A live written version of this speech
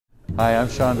Hi, I'm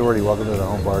Sean Doherty. Welcome to the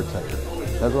Home Bartender.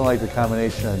 Nothing like the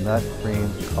combination of nut, cream,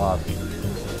 coffee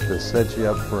to set you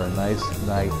up for a nice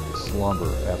night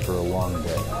slumber after a long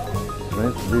day. I'm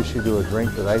going to introduce you to a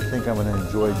drink that I think I'm going to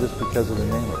enjoy just because of the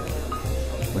name of it.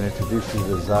 I'm going to introduce you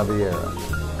to Xaviera.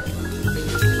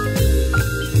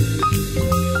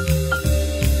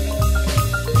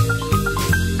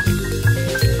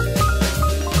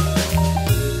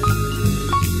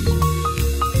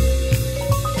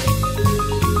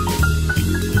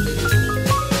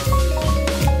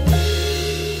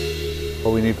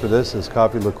 What we need for this is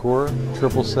coffee liqueur,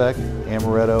 triple sec,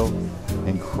 amaretto,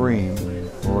 and cream.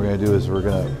 What we're going to do is we're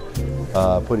going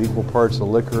to put equal parts of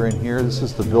liquor in here. This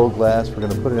is the Bill glass. We're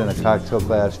going to put it in a cocktail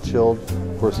glass chilled.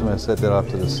 Of course, I'm going to set that off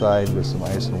to the side with some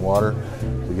ice and water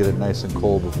to get it nice and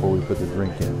cold before we put the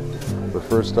drink in. But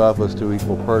first off, let's do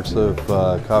equal parts of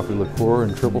coffee liqueur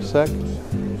and triple sec.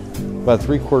 About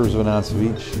 3/4 of an ounce of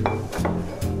each.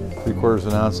 3/4 of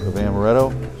an ounce of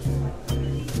amaretto.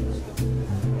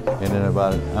 And then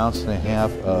about 1.5 ounces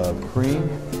of cream.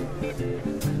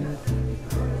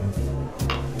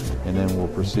 And then we'll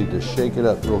proceed to shake it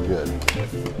up real good.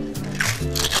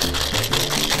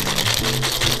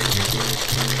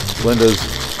 Blend those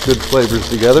good flavors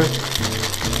together.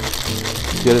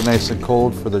 Get it nice and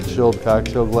cold for the chilled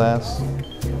cocktail glass.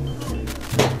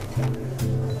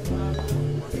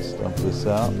 Dump this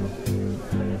out. And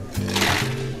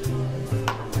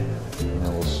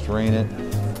then we'll strain it.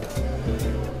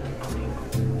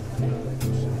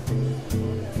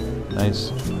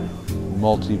 Nice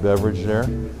malty beverage there.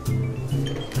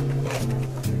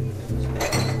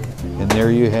 And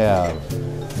there you have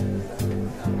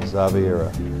Xaviera.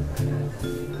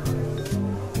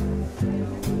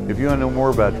 If you want to know more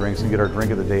about drinks and get our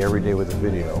drink of the day every day with a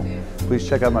video, please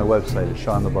check out my website at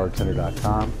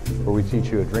SeanTheBartender.com, where we teach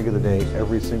you a drink of the day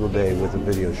every single day with a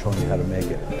video showing you how to make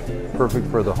it. Perfect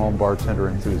for the home bartender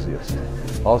enthusiast.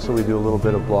 Also, we do a little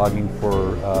bit of blogging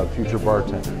for future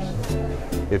bartenders.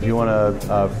 If you want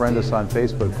to friend us on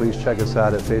Facebook, please check us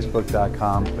out at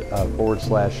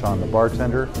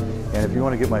facebook.com/SeanTheBartender. And if you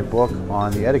want to get my book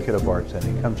on the etiquette of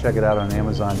bartending, come check it out on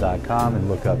Amazon.com and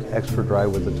look up Extra Dry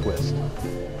with a Twist.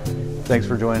 Thanks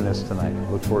for joining us tonight.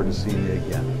 Look forward to seeing you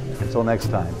again. Until next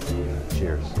time,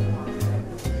 cheers.